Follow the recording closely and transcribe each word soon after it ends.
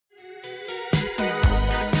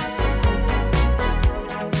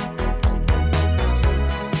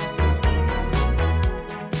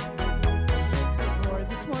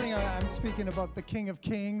about the King of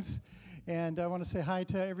Kings, and I want to say hi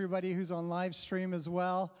to everybody who's on live stream as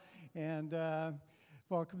well, and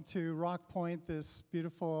welcome to Rock Point this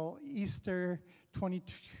beautiful Easter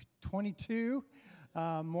 2022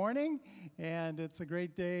 morning, and it's a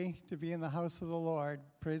great day to be in the house of the Lord.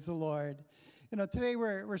 Praise the Lord. You know, today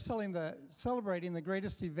we're celebrating the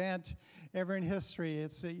greatest event ever in history.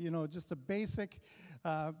 It's just a basic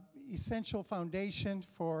essential foundation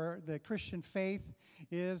for the Christian faith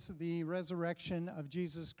is the resurrection of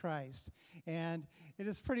Jesus Christ. And it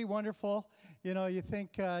is pretty wonderful. You know, you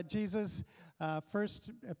think Jesus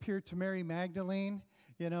first appeared to Mary Magdalene,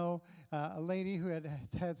 a lady who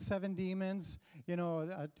had 7 demons,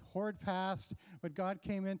 a horrid past, but God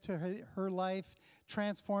came into her life,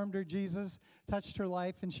 transformed her. Jesus touched her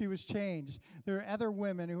life, and she was changed. There are other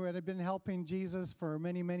women who had been helping Jesus for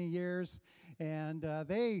many, many years, and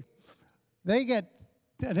they get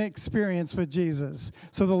an experience with Jesus.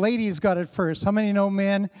 So the ladies got it first. How many know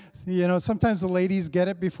men? Sometimes the ladies get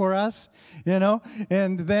it before us,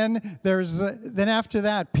 And then then after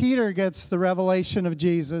that, Peter gets the revelation of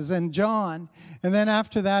Jesus, and John. And then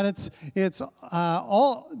after that, it's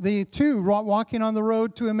all the two walking on the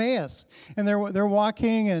road to Emmaus, and they're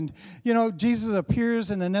walking, and Jesus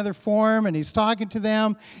appears in another form, and he's talking to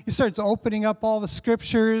them. He starts opening up all the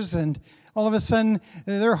scriptures, and all of a sudden,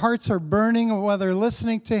 their hearts are burning while they're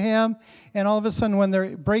listening to him. And all of a sudden, when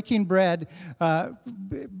they're breaking bread,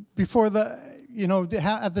 before at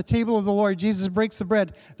the table of the Lord, Jesus breaks the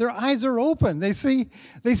bread. Their eyes are open. They see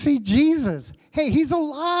Jesus. Hey, he's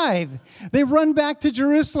alive. They run back to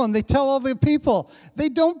Jerusalem. They tell all the people. They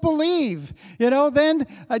don't believe. Then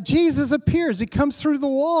Jesus appears. He comes through the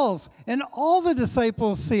walls, and all the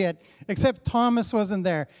disciples see it, except Thomas wasn't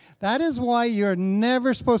there. That is why you're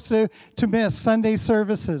never supposed to miss Sunday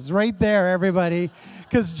services. Right there, everybody.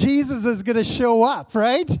 Because Jesus is going to show up,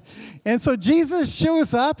 right? And so Jesus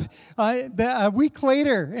shows up a week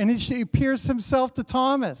later, and he appears himself to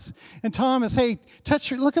Thomas. And Thomas, hey,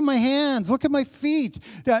 look at my hands, look at my feet.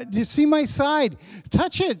 Do you see my side?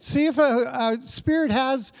 Touch it. See if a spirit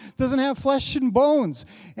doesn't have flesh and bones.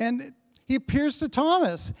 And he appears to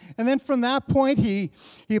Thomas. And then from that point, he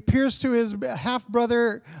appears to his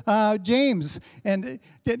half-brother, James. And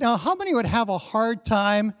now, how many would have a hard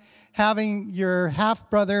time having your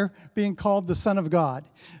half-brother being called the Son of God?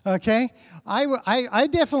 Okay? I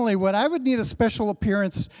definitely would. I would need a special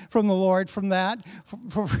appearance from the Lord for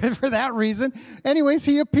that reason. Anyways,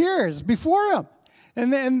 he appears before him.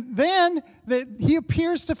 And then he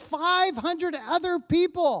appears to 500 other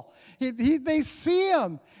people. They see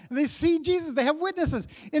him. They see Jesus. They have witnesses.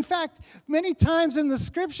 In fact, many times in the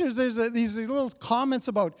scriptures, there's these little comments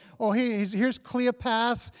about, here's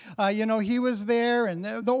Cleopas. He was there. And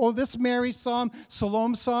this Mary saw him.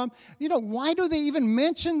 Salome saw him. Why do they even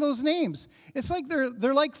mention those names? It's like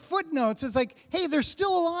they're like footnotes. It's like, hey, they're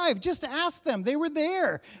still alive. Just ask them. They were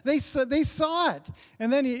there. They saw it.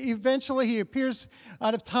 And then eventually he appears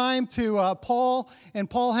out of time to Paul, and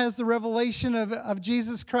Paul has the revelation of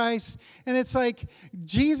Jesus Christ, and it's like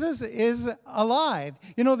Jesus is alive.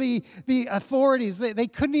 The authorities, they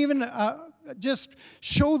couldn't even just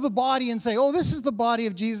show the body and say, this is the body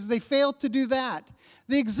of Jesus. They failed to do that.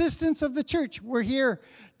 The existence of the church, we're here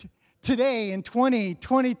today in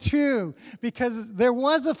 2022 because there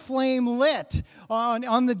was a flame lit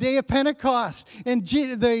on the day of Pentecost, and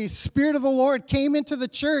the Spirit of the Lord came into the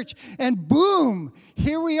church, and boom,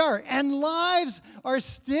 here we are, and lives are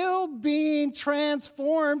still being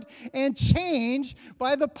transformed and changed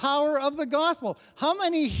by the power of the gospel. How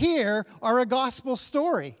many here are a gospel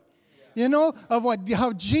story? Of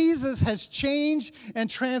how Jesus has changed and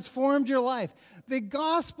transformed your life. The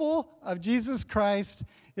gospel of Jesus Christ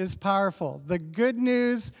is powerful. The good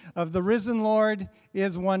news of the risen Lord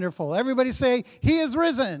is wonderful. Everybody say, He is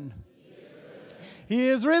risen. He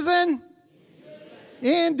is risen.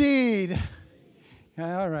 Indeed.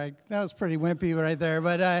 All right. That was pretty wimpy right there.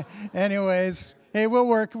 But anyways, hey, we'll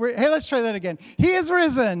work. Hey, let's try that again. He is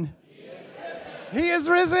risen. He is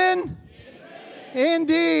risen.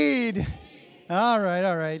 Indeed. All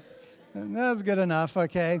right. That was good enough,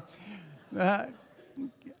 okay.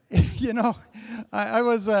 I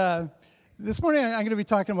was, this morning I'm going to be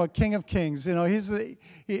talking about King of Kings. He's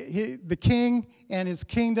the King and his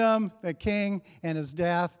kingdom, the King and his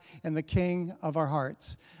death, and the King of our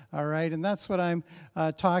hearts. All right, and that's what I'm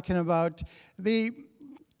talking about.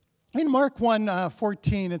 In Mark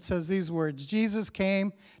 1:14, it says these words, Jesus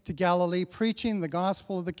came to Galilee preaching the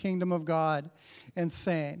gospel of the kingdom of God and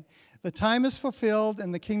saying, The time is fulfilled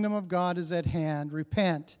and the kingdom of God is at hand.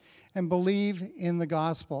 Repent and believe in the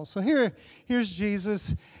gospel. So here's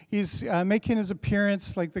Jesus. He's making his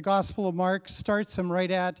appearance, like the Gospel of Mark starts him right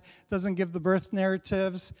at, doesn't give the birth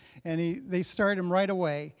narratives, and they start him right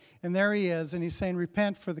away. And there he is, and he's saying,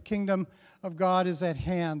 repent, for the kingdom of God is at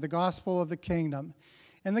hand, the gospel of the kingdom.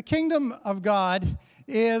 And the kingdom of God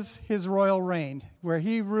is his royal reign, where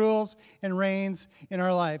he rules and reigns in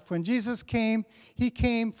our life. When Jesus came, he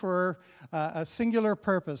came for a singular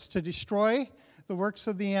purpose, to destroy the works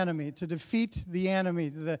of the enemy, to defeat the enemy,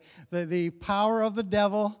 the power of the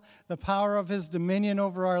devil, the power of his dominion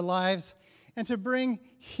over our lives, and to bring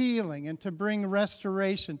healing and to bring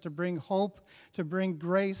restoration, to bring hope, to bring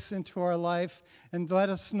grace into our life, and let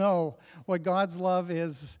us know what God's love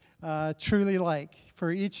is truly like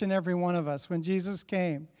for each and every one of us when Jesus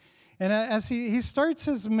came. And as he starts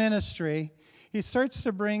his ministry, he starts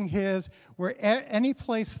to bring any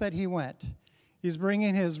place that he went, he's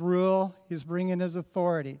bringing his rule, he's bringing his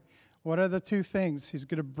authority. What are the two things? He's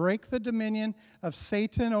going to break the dominion of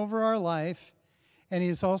Satan over our life, and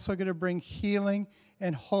he's also going to bring healing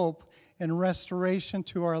and hope and restoration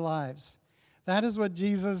to our lives. That is what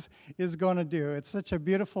Jesus is going to do. It's such a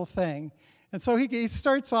beautiful thing. And so he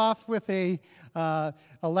starts off with a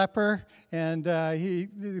leper, and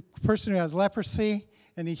the person who has leprosy,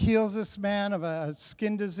 and he heals this man of a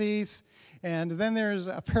skin disease. And then there's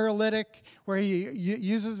a paralytic where he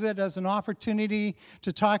uses it as an opportunity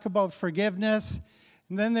to talk about forgiveness.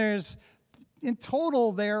 And then in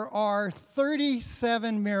total, there are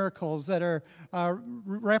 37 miracles that are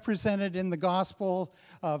represented in the Gospel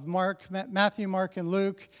of Matthew, Mark, and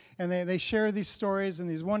Luke. And they share these stories and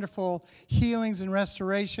these wonderful healings and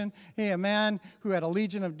restoration. Hey, a man who had a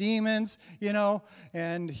legion of demons,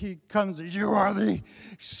 and he comes, you are the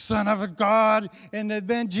Son of God. And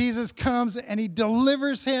then Jesus comes and he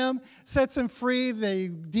delivers him, sets him free. The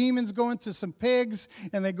demons go into some pigs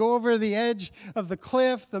and they go over the edge of the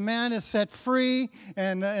cliff. The man is set free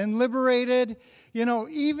and liberated.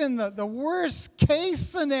 Even the worst case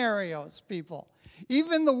scenarios, people,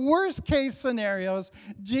 even the worst case scenarios,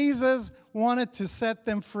 Jesus wanted to set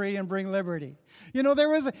them free and bring liberty. There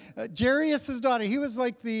was Jairus' daughter. He was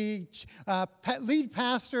like the lead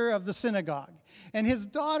pastor of the synagogue, and his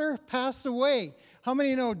daughter passed away. How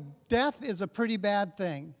many know death is a pretty bad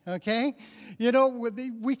thing, okay?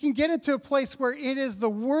 We can get into a place where it is the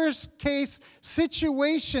worst case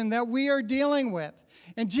situation that we are dealing with.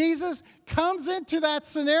 And Jesus comes into that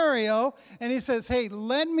scenario and he says, hey,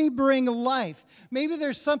 let me bring life. Maybe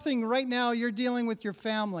there's something right now you're dealing with your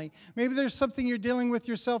family. Maybe there's something you're dealing with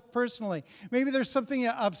yourself personally. Maybe there's something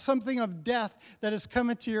of death that has come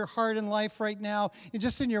into your heart and life right now, and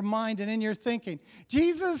just in your mind and in your thinking.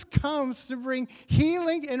 Jesus comes to bring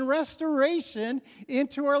healing and restoration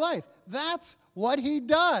into our life. That's what he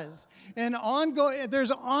does. And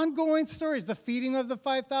there's ongoing stories. The feeding of the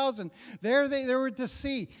 5,000. There they were to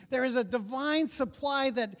see. There is a divine supply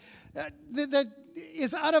that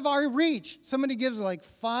is out of our reach. Somebody gives like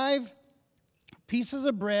 5 pieces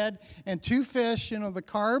of bread and 2 fish, the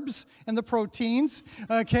carbs and the proteins,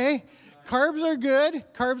 okay? Carbs are good.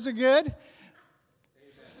 Carbs are good.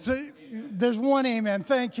 So, there's one amen.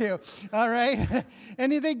 Thank you. All right.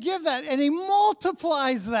 And they give that, and he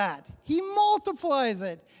multiplies that. He multiplies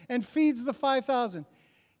it and feeds the 5,000.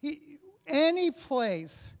 Any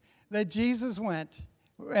place that Jesus went,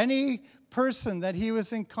 any person that he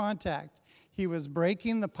was in contact, he was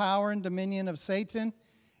breaking the power and dominion of Satan,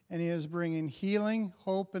 and he was bringing healing,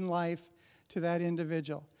 hope, and life to that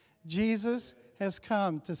individual. Jesus has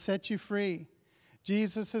come to set you free.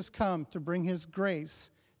 Jesus has come to bring his grace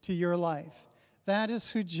to your life. That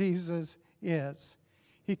is who Jesus is.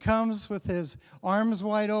 He comes with his arms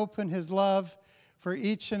wide open, his love for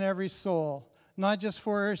each and every soul, not just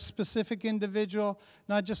for a specific individual,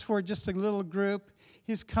 not just for just a little group.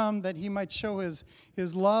 He's come that he might show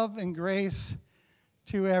his love and grace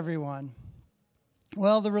to everyone.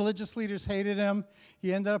 Well, the religious leaders hated him.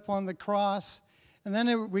 He ended up on the cross. And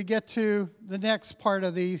then we get to the next part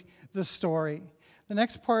of the story. The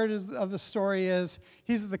next part of the story is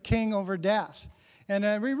he's the king over death.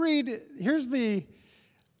 And we read,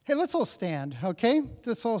 hey, let's all stand, okay?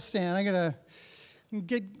 Let's all stand.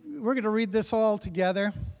 We're going to read this all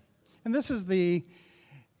together. And this is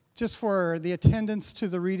just for the attendance to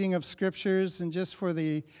the reading of scriptures and just for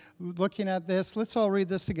the looking at this. Let's all read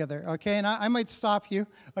this together, okay? And I might stop you,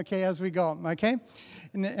 okay, as we go, okay?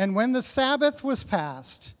 And when the Sabbath was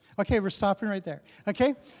passed, okay, we're stopping right there,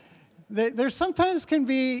 okay? There sometimes can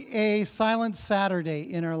be a silent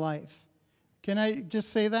Saturday in our life. Can I just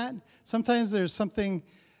say that? Sometimes there's something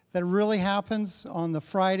that really happens on the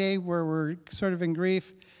Friday where we're sort of in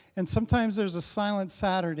grief. And sometimes there's a silent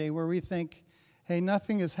Saturday where we think, hey,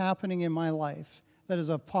 nothing is happening in my life that is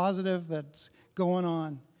a positive that's going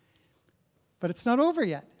on. But it's not over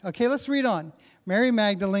yet. Okay, let's read on. Mary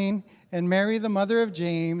Magdalene and Mary, the mother of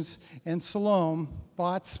James, and Salome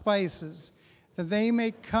bought spices that they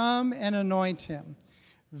may come and anoint him.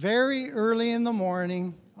 Very early in the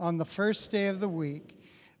morning, on the first day of the week,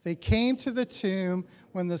 they came to the tomb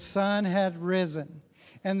when the sun had risen.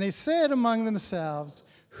 And they said among themselves,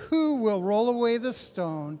 who will roll away the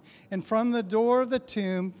stone and from the door of the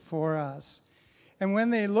tomb for us? And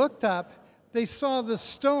when they looked up, they saw the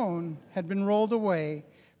stone had been rolled away,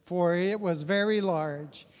 for it was very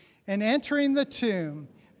large. And entering the tomb,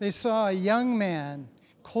 they saw a young man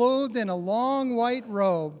clothed in a long white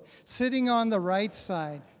robe, sitting on the right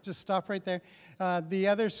side. Just stop right there. The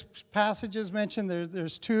other passages mentioned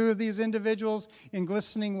there's two of these individuals in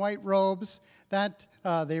glistening white robes that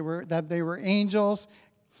they were angels,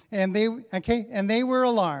 and they were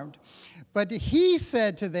alarmed. But he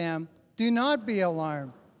said to them, "Do not be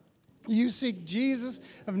alarmed. You seek Jesus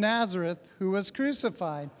of Nazareth, who was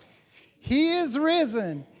crucified. He is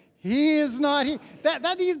risen. He is not here."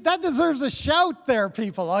 That deserves a shout there,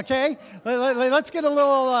 people, okay? Let's get a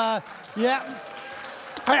little, yeah.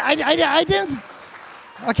 I didn't,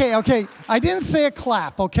 okay. I didn't say a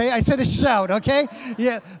clap, okay? I said a shout, okay?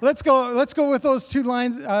 Yeah, let's go with those two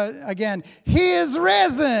lines again. He is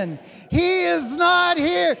risen. He is not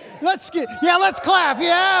here. Let's clap,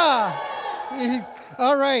 yeah.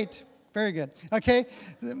 All right. Very good. Okay.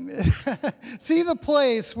 See the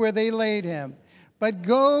place where they laid him. But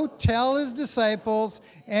go tell his disciples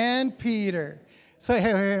and Peter. So,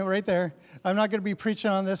 hey, right there. I'm not going to be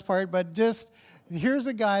preaching on this part, but just here's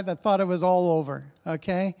a guy that thought it was all over,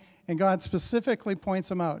 okay? And God specifically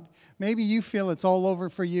points him out. Maybe you feel it's all over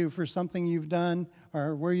for you for something you've done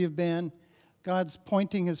or where you've been. God's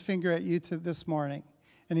pointing his finger at you to this morning.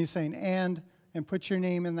 And he's saying, and put your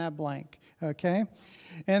name in that blank, okay?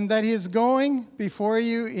 And that he is going before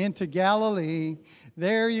you into Galilee.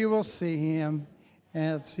 There you will see him,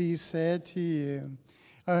 as he said to you.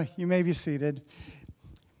 You may be seated.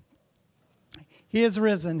 He is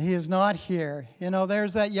risen. He is not here. You know,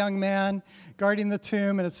 there's that young man guarding the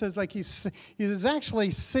tomb, and it says like he was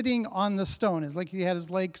actually sitting on the stone. It's like he had his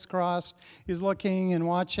legs crossed. He's looking and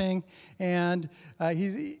watching, and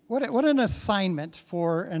what an assignment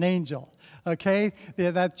for an angel. Okay,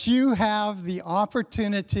 that you have the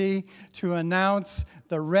opportunity to announce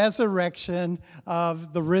the resurrection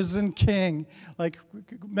of the risen King. Like,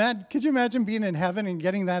 man, could you imagine being in heaven and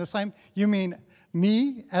getting that assignment? You mean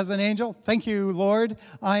me as an angel? Thank you, Lord.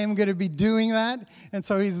 I am going to be doing that. And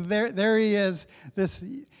so he's there. There he is.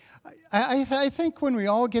 I think when we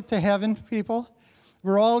all get to heaven, people,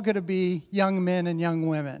 we're all going to be young men and young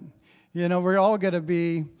women. You know, we're all going to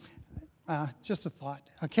be. Just a thought,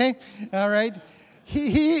 okay? All right.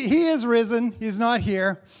 He is risen. He's not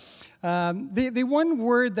here. The one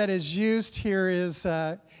word that is used here is,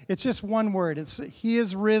 it's just one word. He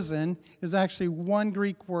is risen is actually one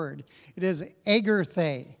Greek word. It is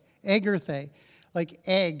agerthe, like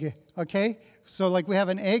egg, okay? So like we have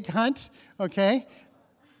an egg hunt, okay?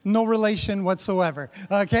 No relation whatsoever,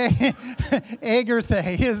 okay?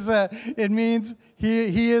 Agerthe is, it means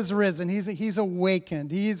he is risen. He's awakened.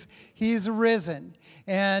 He's risen.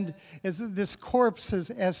 And this corpse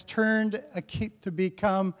has turned to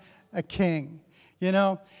become a king. You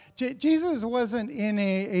know, Jesus wasn't in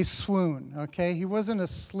a swoon, okay? He wasn't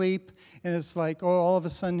asleep, and it's like, oh, all of a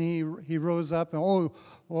sudden he rose up, and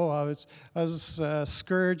I was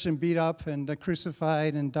scourged and beat up and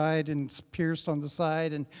crucified and died and pierced on the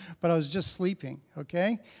side, but I was just sleeping,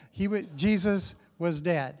 okay? Jesus was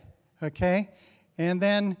dead, okay? And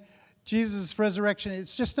then Jesus' resurrection,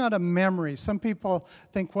 it's just not a memory. Some people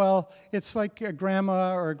think, well, it's like a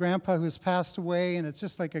grandma or a grandpa who's passed away, and it's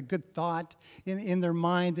just like a good thought in their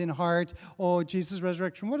mind and heart. Oh, Jesus'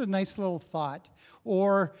 resurrection, what a nice little thought.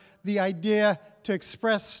 Or the idea to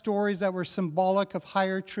express stories that were symbolic of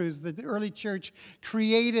higher truths. The early church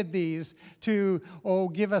created these to,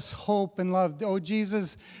 give us hope and love. Oh,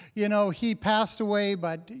 Jesus, you know, he passed away,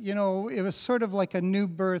 but, you know, it was sort of like a new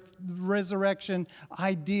birth, resurrection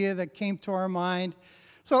idea that came to our mind.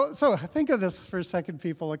 So think of this for a second,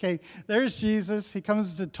 people, okay? There's Jesus. He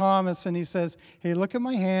comes to Thomas and he says, hey, look at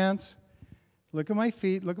my hands. Look at my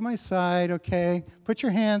feet. Look at my side, okay? Put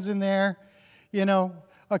your hands in there. You know,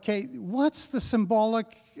 okay, what's the symbolic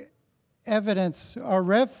evidence or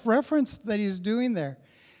reference that he's doing there?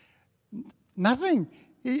 Nothing.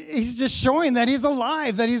 He's just showing that he's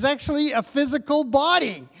alive, that he's actually a physical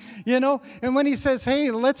body, And when he says,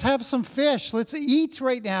 hey, let's have some fish, let's eat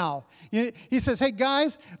right now. He says, hey,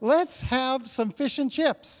 guys, let's have some fish and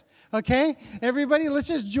chips. Okay? Everybody, let's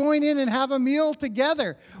just join in and have a meal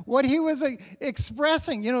together. What he was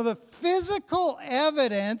expressing, the physical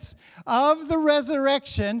evidence of the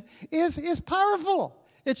resurrection is powerful.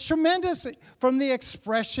 It's tremendous from the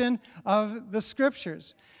expression of the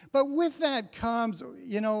Scriptures. But with that comes,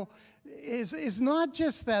 is not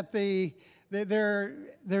just that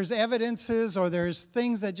there's evidences or there's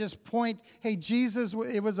things that just point, hey, Jesus,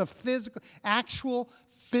 it was a actual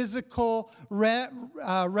physical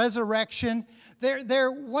resurrection.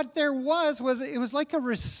 What there was it was like a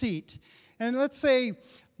receipt. And let's say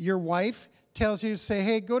your wife tells you, say,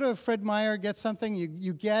 hey, go to Fred Meyer, get something,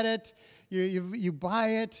 you get it, you buy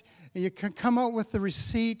it, you can come out with the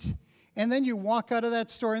receipt, and then you walk out of that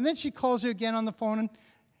store, and then she calls you again on the phone. And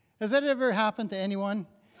has that ever happened to anyone?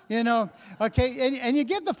 Okay, and you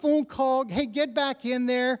get the phone call, hey, get back in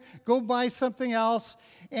there, go buy something else.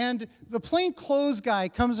 And the plain clothes guy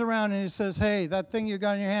comes around and he says, hey, that thing you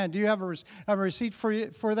got in your hand, do you have a receipt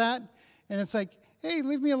for that? And it's like, hey,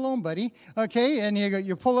 leave me alone, buddy. Okay, and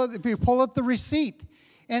you pull out the receipt.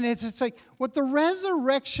 And it's like what the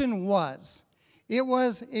resurrection was. It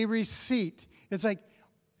was a receipt. It's like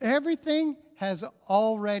everything has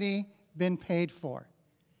already been paid for.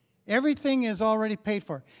 Everything is already paid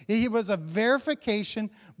for. It was a verification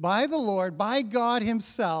by the Lord, by God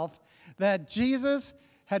himself, that Jesus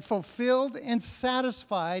had fulfilled and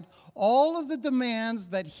satisfied all of the demands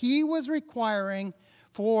that he was requiring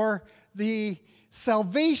for the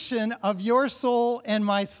salvation of your soul and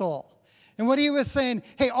my soul. And what he was saying,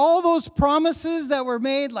 hey, all those promises that were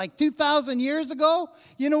made like 2,000 years ago,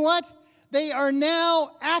 you know what? They are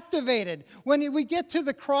now activated. When we get to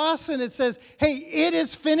the cross and it says, hey, it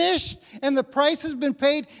is finished and the price has been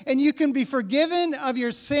paid and you can be forgiven of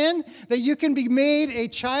your sin, that you can be made a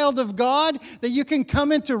child of God, that you can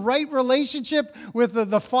come into right relationship with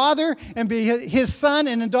the Father and be his son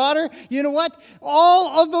and a daughter. You know what?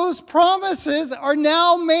 All of those promises are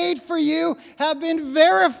now made for you, have been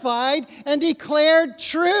verified and declared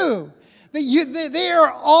true. They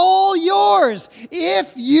are all yours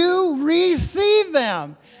if you receive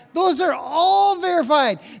them. Those are all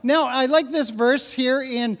verified. Now, I like this verse here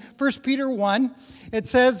in 1 Peter 1. It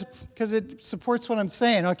says, because it supports what I'm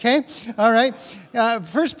saying, okay? All right.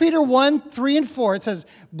 1 Peter 1, 3 and 4, it says,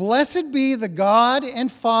 blessed be the God and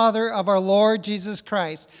Father of our Lord Jesus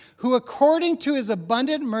Christ, who according to his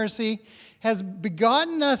abundant mercy has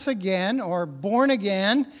begotten us again, or born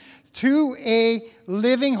again, to a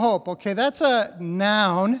living hope. Okay, that's a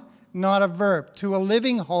noun, not a verb. To a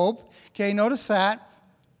living hope. Okay, notice that.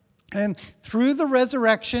 And through the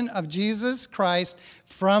resurrection of Jesus Christ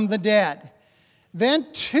from the dead. Then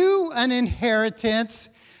to an inheritance,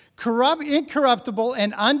 incorruptible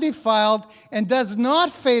and undefiled, and does not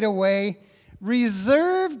fade away,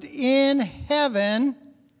 reserved in heaven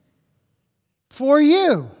for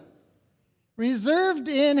you. Reserved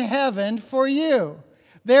in heaven for you.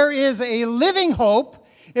 There is a living hope.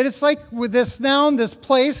 And it's like with this noun, this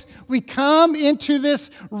place, we come into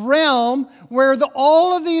this realm where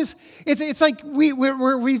all of these, it's like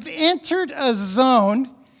we've entered a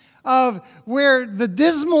zone of where the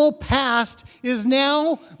dismal past is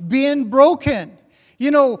now being broken.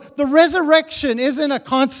 The resurrection isn't a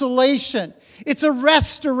consolation. It's a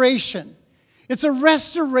restoration. It's a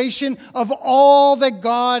restoration of all that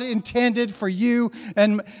God intended for you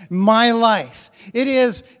and my life. It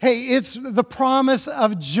is, hey, it's the promise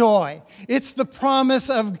of joy. It's the promise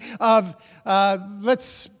of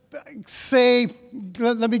let's say,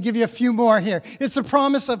 let me give you a few more here. It's a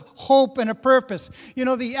promise of hope and a purpose.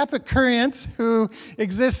 The Epicureans who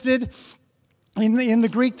existed in the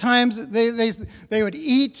Greek times, they would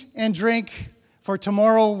eat and drink, for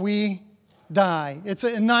tomorrow we die. It's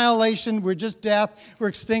an annihilation. We're just death. We're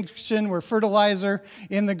extinction. We're fertilizer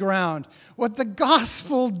in the ground. What the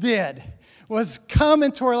gospel did was come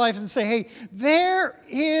into our life and say, hey, there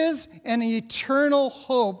is an eternal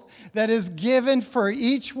hope that is given for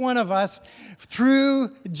each one of us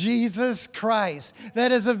through Jesus Christ.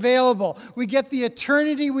 That is available. We get the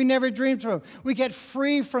eternity we never dreamed of. We get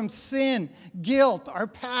free from sin, guilt, our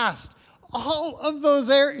past. All of those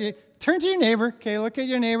areas. Turn to your neighbor, okay? Look at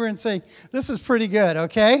your neighbor and say, this is pretty good,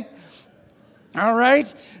 okay? All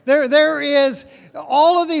right? There is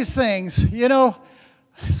all of these things.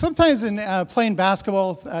 Sometimes in playing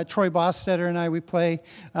basketball, Troy Bostetter and I, we play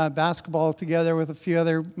basketball together with a few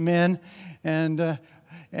other men. And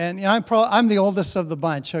I'm the oldest of the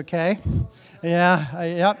bunch, okay? Yeah,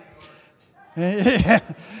 yep.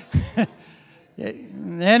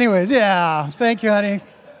 Anyways, yeah, thank you, honey.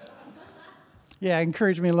 Yeah,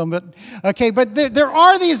 encourage me a little bit. Okay, but there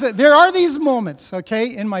are these moments,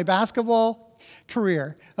 okay, in my basketball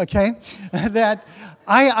career, okay, that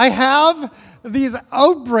I have these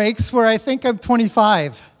outbreaks where I think I'm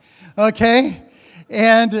 25, okay,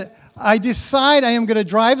 and I decide I am going to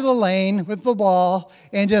drive the lane with the ball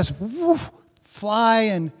and just fly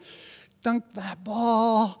and dunk that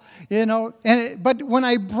ball, you know. But when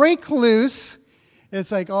I break loose,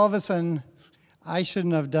 it's like all of a sudden, I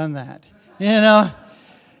shouldn't have done that, you know.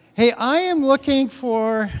 Hey, I am looking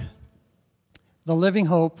for the living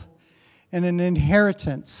hope and an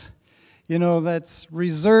inheritance, you know, that's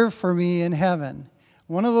reserved for me in heaven.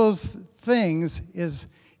 One of those things is,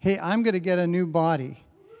 hey, I'm going to get a new body,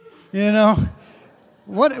 you know.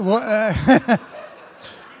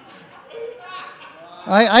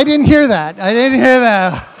 I didn't hear that. I didn't hear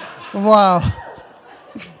that. Wow.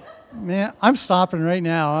 Man, I'm stopping right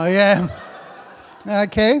now. Yeah.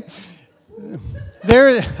 Okay.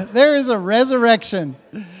 There is a resurrection,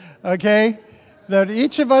 okay, that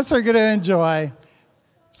each of us are going to enjoy.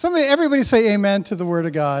 Everybody say amen to the Word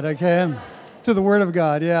of God, okay? To the Word of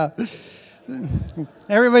God, yeah.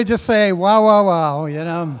 Everybody just say, wow, wow, wow, you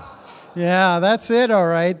know. Yeah, that's it, all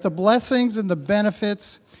right. The blessings and the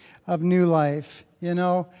benefits of new life. You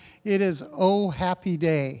know, it is happy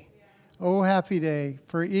day. Oh, happy day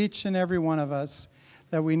for each and every one of us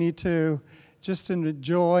that we need to just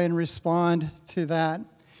enjoy and respond to that.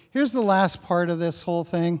 Here's the last part of this whole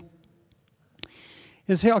thing.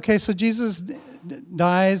 Okay, so Jesus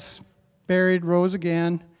dies, buried, rose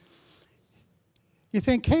again. You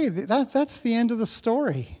think, hey, that's the end of the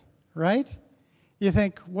story, right? You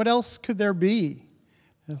think, what else could there be?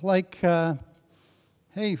 Like,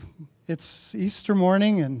 hey, it's Easter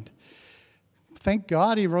morning, and thank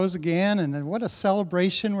God he rose again, and what a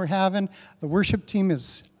celebration we're having. The worship team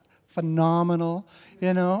is phenomenal,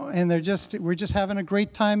 you know, and we're just having a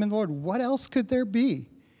great time in the Lord. What else could there be?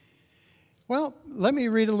 Well, let me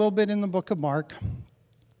read a little bit in the book of Mark.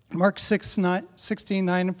 Mark 16, 9,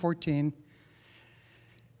 and 14.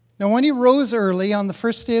 Now, when he rose early on the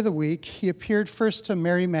first day of the week, he appeared first to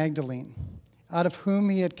Mary Magdalene, out of whom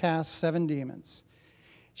he had cast 7 demons.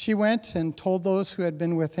 She went and told those who had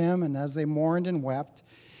been with him, and as they mourned and wept,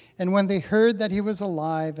 and when they heard that he was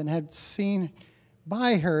alive and had seen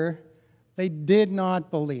by her, they did not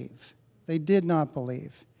believe. They did not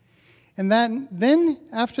believe. And then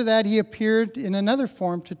after that, he appeared in another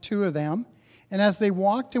form to 2 of them, and as they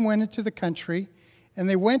walked and went into the country, and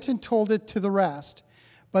they went and told it to the rest,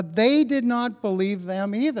 but they did not believe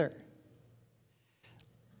them either.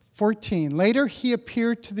 14. Later he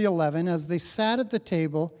appeared to the 11 as they sat at the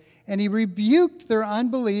table, and he rebuked their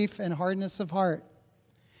unbelief and hardness of heart,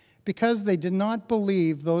 because they did not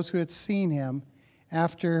believe those who had seen him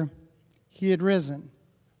after he had risen.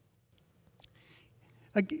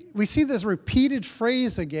 We see this repeated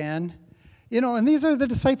phrase again, you know, and these are the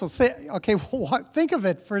disciples. Okay, think of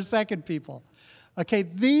it for a second, people. Okay,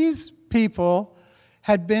 these people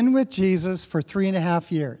had been with Jesus for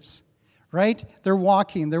 3.5 years. Right? They're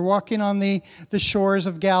walking on the shores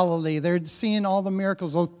of Galilee. They're seeing all the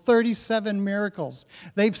miracles, those 37 miracles.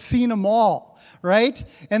 They've seen them all, right?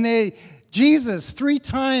 And Jesus 3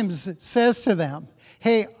 times says to them,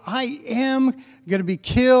 hey, I am going to be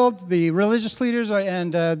killed. The religious leaders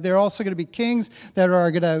and they're also going to be kings that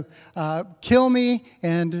are going to kill me.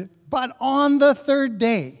 But on the 3rd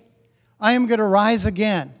day, I am going to rise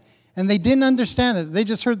again. And they didn't understand it. They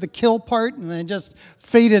just heard the kill part, and they just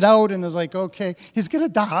faded out, and it was like, okay, he's going to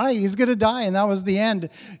die. He's going to die. And that was the end,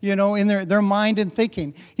 you know, in their mind and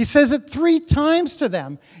thinking. He says it 3 times to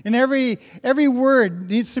them. And every word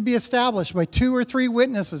needs to be established by 2 or 3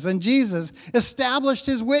 witnesses. And Jesus established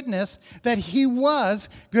his witness that he was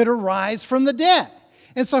going to rise from the dead.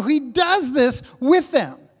 And so he does this with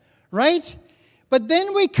them, right? But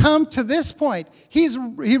then we come to this point. He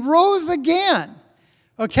rose again.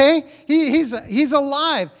 Okay? He's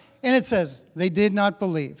alive. And it says, they did not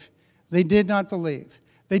believe. They did not believe.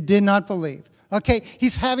 They did not believe. Okay?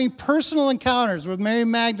 He's having personal encounters with Mary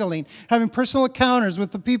Magdalene, having personal encounters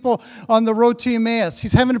with the people on the road to Emmaus.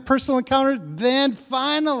 He's having a personal encounter, then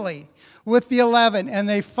finally with the 11. And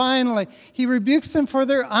he rebukes them for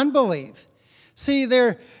their unbelief. See,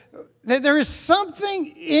 there is something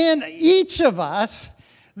in each of us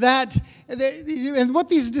and what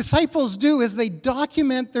these disciples do is they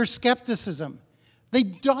document their skepticism. They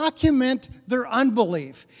document their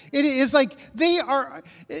unbelief. It is like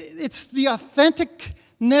it's the authentic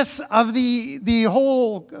of the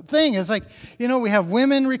whole thing. It's like, we have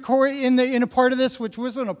women record in a part of this, which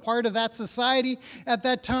wasn't a part of that society at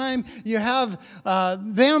that time. You have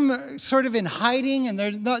them sort of in hiding, and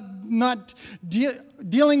they're not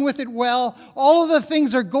dealing with it well. All of the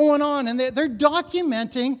things are going on, and they're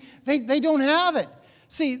documenting. They don't have it.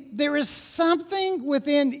 See, there is something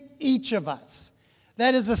within each of us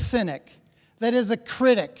that is a cynic, that is a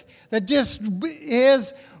critic, that just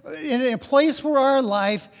is in a place where our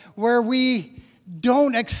life where we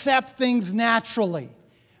don't accept things naturally.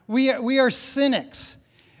 We are cynics.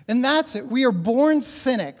 And that's it. We are born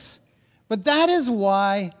cynics. But that is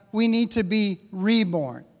why we need to be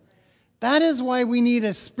reborn. That is why we need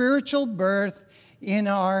a spiritual birth in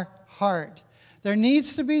our heart. There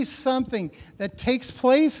needs to be something that takes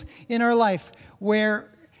place in our life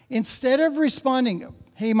where instead of responding,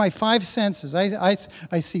 hey, my five senses,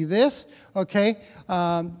 I see this, okay,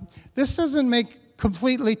 this doesn't make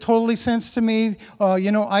completely, totally sense to me.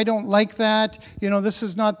 I don't like that. This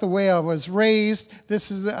is not the way I was raised. This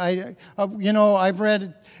is, I've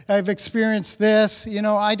experienced this.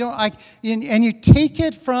 And you take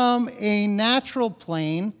it from a natural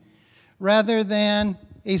plane rather than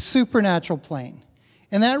a supernatural plane.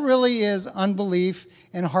 And that really is unbelief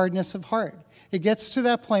and hardness of heart. It gets to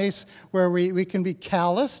that place where we can be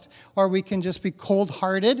calloused, or we can just be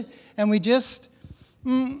cold-hearted, and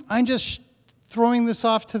I'm just throwing this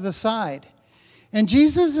off to the side. And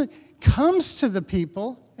Jesus comes to the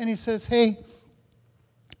people, and he says, hey,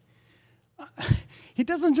 he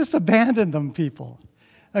doesn't just abandon them, people.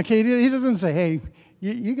 Okay, he doesn't say, hey,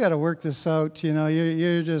 you got to work this out.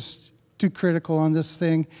 You're just too critical on this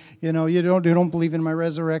thing. You don't believe in my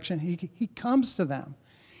resurrection. He comes to them.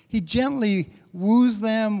 He gently woos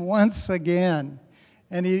them once again.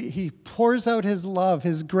 And he pours out his love,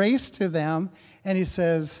 his grace to them. And he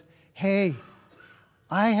says, hey,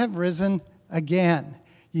 I have risen again.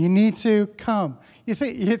 You need to come. You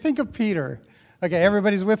think of Peter. Okay,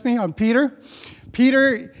 everybody's with me on Peter?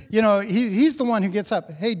 Peter, he's the one who gets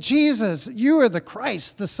up. Hey, Jesus, you are the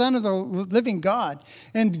Christ, the Son of the living God.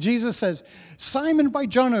 And Jesus says, Simon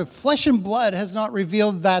Bar-Jonah, flesh and blood has not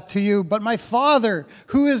revealed that to you, but my Father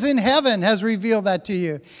who is in heaven has revealed that to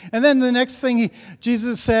you. And then the next thing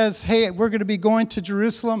Jesus says, hey, we're going to be going to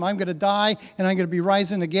Jerusalem. I'm going to die, and I'm going to be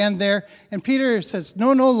rising again there. And Peter says,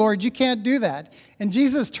 no, Lord, you can't do that. And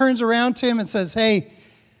Jesus turns around to him and says, hey,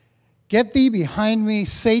 get thee behind me,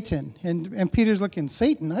 Satan. And Peter's looking,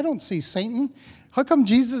 Satan? I don't see Satan. How come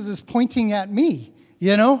Jesus is pointing at me?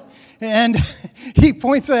 And he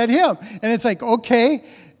points at him. And it's like, okay,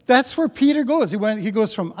 that's where Peter goes. He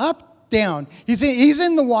goes from up, down. He's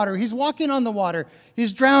in the water. He's walking on the water.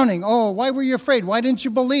 He's drowning. Oh, why were you afraid? Why didn't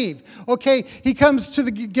you believe? Okay, he comes to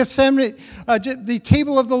the Gethsemane, the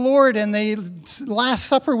table of the Lord, and the Last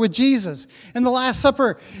Supper with Jesus. And the Last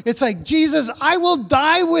Supper, it's like, Jesus, I will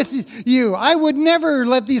die with you. I would never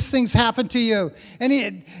let these things happen to you.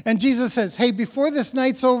 And Jesus says, hey, before this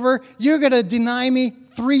night's over, you're going to deny me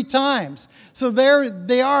 3 times. So there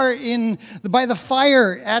they are by the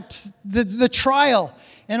fire at the trial.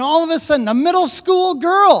 And all of a sudden, a middle school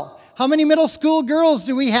girl. How many middle school girls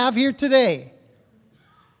do we have here today?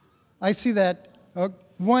 I see that. Oh,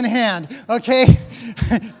 1 hand. Okay.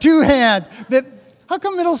 2 hands. How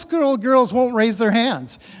come middle school girls won't raise their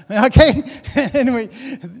hands? Okay.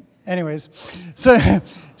 Anyways. So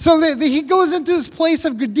he goes into this place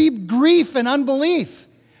of deep grief and unbelief.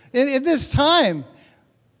 At this time,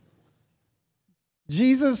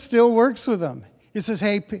 Jesus still works with them. He says,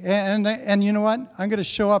 hey, and you know what? I'm going to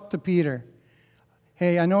show up to Peter.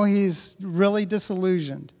 Hey, I know he's really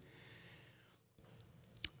disillusioned.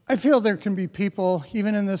 I feel there can be people,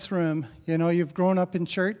 even in this room, you've grown up in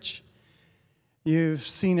church. You've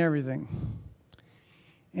seen everything.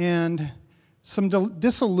 And some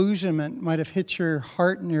disillusionment might have hit your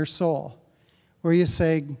heart and your soul, where you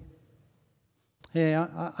say, hey,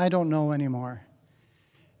 I don't know anymore.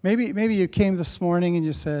 Maybe you came this morning and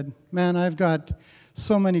you said, man, I've got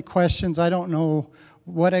so many questions. I don't know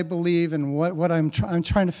what I believe and what I'm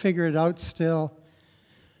trying to figure it out still.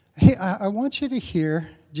 Hey, I want you to hear,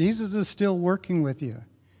 Jesus is still working with you.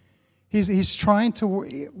 He's trying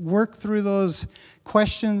to work through those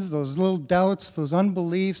questions, those little doubts, those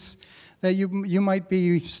unbeliefs that you might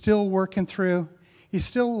be still working through. He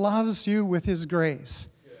still loves you with his grace.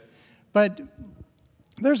 But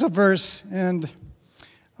there's a verse, and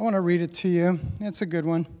I want to read it to you. It's a good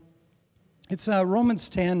one. It's Romans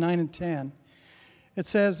 10, 9 and 10. It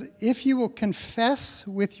says, if you will confess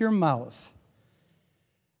with your mouth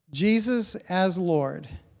Jesus as Lord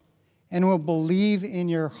and will believe in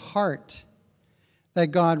your heart that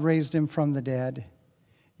God raised him from the dead,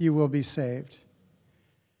 you will be saved.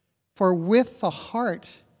 For with the heart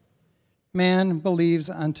man believes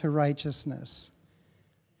unto righteousness.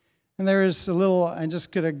 And there is a little, I'm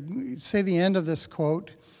just going to say the end of this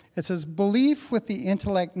quote. It says, belief with the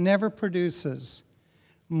intellect never produces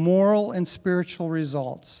moral and spiritual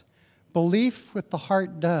results. Belief with the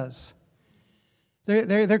heart does.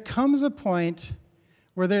 There comes a point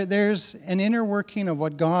where there's an inner working of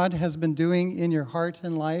what God has been doing in your heart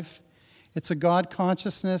and life. It's a God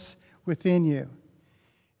consciousness within you.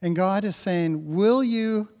 And God is saying, will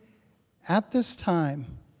you, at this time,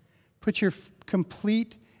 put your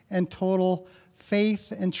complete and total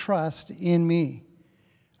faith and trust in me?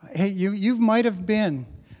 Hey, you might have been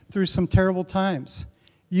through some terrible times.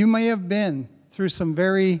 You may have been through some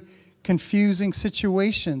very confusing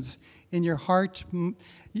situations in your heart.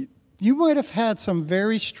 You might have had some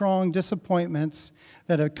very strong disappointments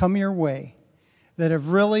that have come your way, that have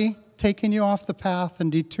really taken you off the path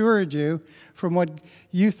and detoured you from what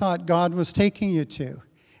you thought God was taking you to.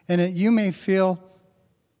 And you may feel,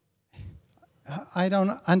 I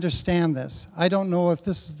don't understand this. I don't know if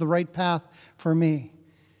this is the right path for me.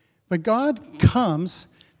 But God comes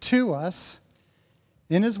to us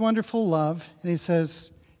in his wonderful love, and he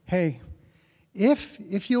says, hey,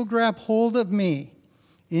 if you'll grab hold of me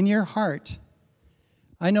in your heart,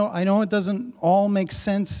 I know it doesn't all make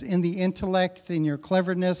sense in the intellect, in your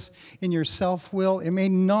cleverness, in your self-will. It may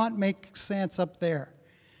not make sense up there.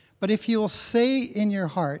 But if you'll say in your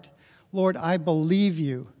heart, Lord, I believe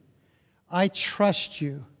you. I trust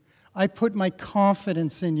you. I put my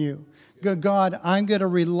confidence in you. God, I'm going to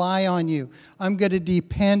rely on you. I'm going to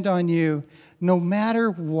depend on you no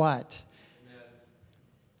matter what. Amen.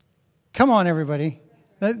 Come on, everybody.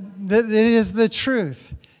 That it is the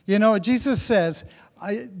truth. You know, Jesus said,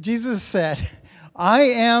 I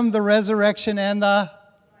am the resurrection and the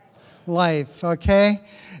life, okay?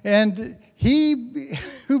 And he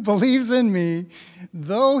who believes in me,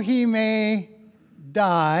 though he may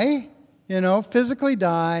die, physically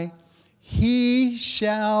die, he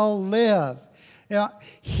shall live.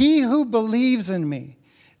 He who believes in me.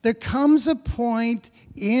 There comes a point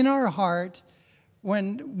in our heart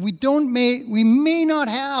when we may not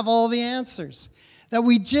have all the answers, that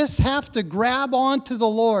we just have to grab onto the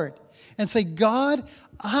Lord and say, God,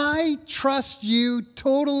 I trust you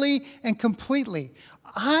totally and completely.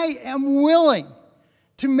 I am willing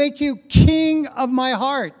to make you king of my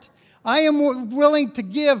heart. I am willing to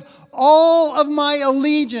give all of my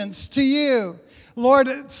allegiance to you. Lord,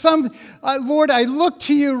 I look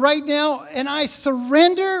to you right now and I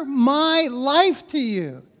surrender my life to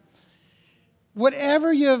you.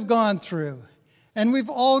 Whatever you have gone through, and we've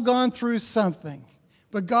all gone through something,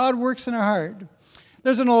 but God works in our heart.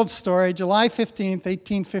 There's an old story, July 15th,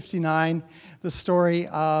 1859, the story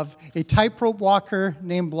of a tightrope walker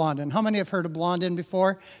named Blondin. How many have heard of Blondin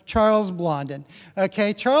before? Charles Blondin.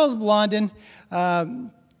 Okay, Charles Blondin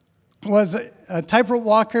was a tightrope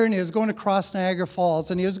walker, and he was going across Niagara Falls,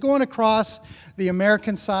 and he was going across the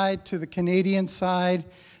American side to the Canadian side.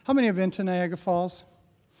 How many have been to Niagara Falls?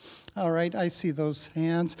 All right, I see those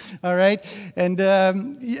hands. All right, and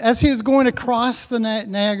as he was going across the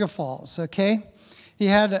Niagara Falls, okay, he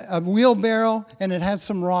had a wheelbarrow, and it had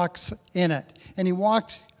some rocks in it. And he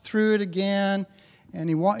walked through it again, and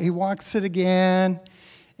he walks it again,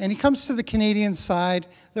 and he comes to the Canadian side.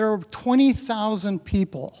 There are 20,000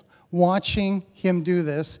 people watching him do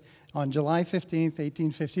this on July 15th,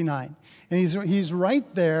 1859. And he's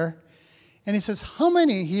right there, and he says, how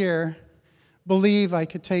many here believe I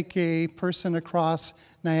could take a person across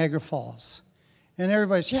Niagara Falls? And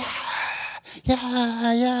everybody's, yeah.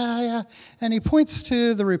 And he points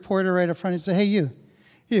to the reporter right up front and says, hey, you.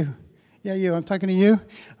 Yeah, you, I'm talking to you.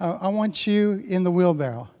 I want you in the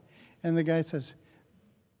wheelbarrow. And the guy says,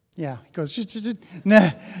 yeah. He goes,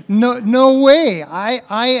 no way.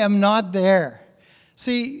 I am not there.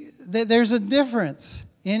 See, there's a difference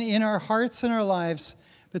in our hearts and our lives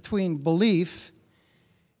between belief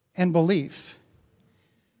and belief.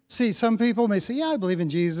 See, some people may say, yeah, I believe in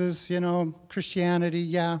Jesus, Christianity,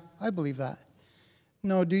 yeah, I believe that.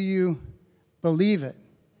 No, do you believe it?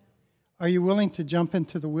 Are you willing to jump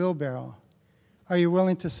into the wheelbarrow? Are you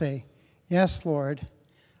willing to say, yes, Lord,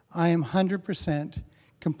 I am 100%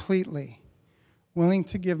 completely willing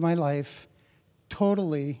to give my life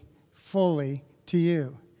totally, fully to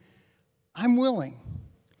you. I'm willing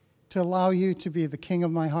to allow you to be the king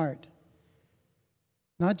of my heart.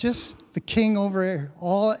 Not just the king over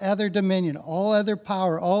all other dominion, all other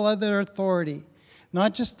power, all other authority.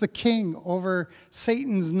 Not just the king over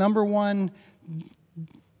Satan's number one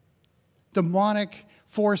demonic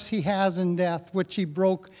force he has in death, which he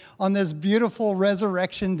broke on this beautiful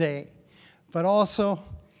resurrection day. But also,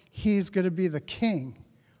 he's going to be the king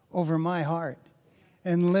over my heart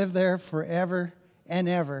and live there forever and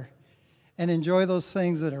ever and enjoy those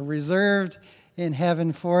things that are reserved in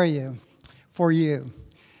heaven for you.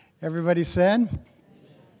 Everybody said?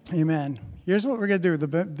 Amen. Here's what we're going to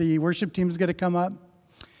do. The worship team is going to come up.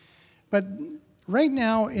 But right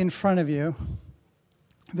now in front of you,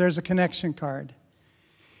 there's a connection card.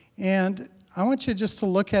 And I want you just to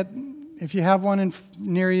look at, if you have one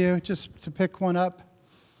near you, just to pick one up.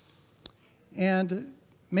 And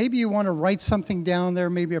maybe you want to write something down there,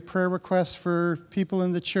 maybe a prayer request for people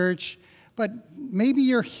in the church. But maybe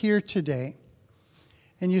you're here today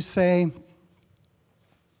and you say,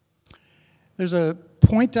 there's a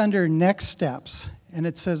point under next steps, and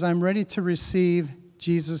it says, I'm ready to receive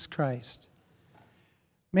Jesus Christ.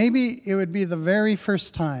 Maybe it would be the very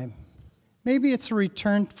first time. Maybe it's a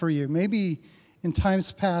return for you. Maybe in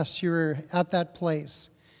times past you were at that place.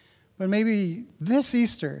 But maybe this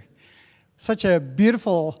Easter, such a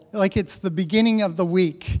beautiful, like it's the beginning of the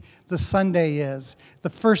week, the Sunday is, the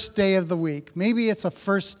first day of the week. Maybe it's a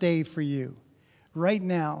first day for you right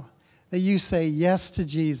now that you say yes to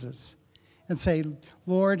Jesus and say,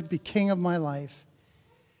 Lord, be king of my life.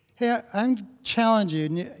 Hey, I'm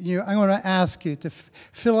challenging you. I'm going to ask you to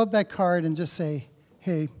fill out that card and just say,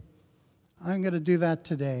 hey, I'm going to do that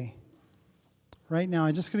today. Right now,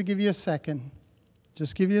 I'm just going to give you a second.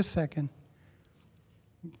 Just give you a second.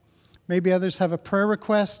 Maybe others have a prayer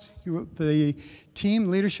request. The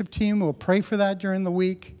leadership team will pray for that during the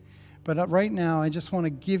week. But right now, I just want to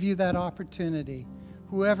give you that opportunity.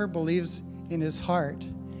 Whoever believes in his heart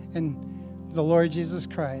and the Lord Jesus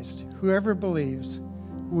Christ, whoever believes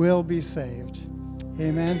will be saved.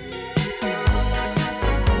 Amen.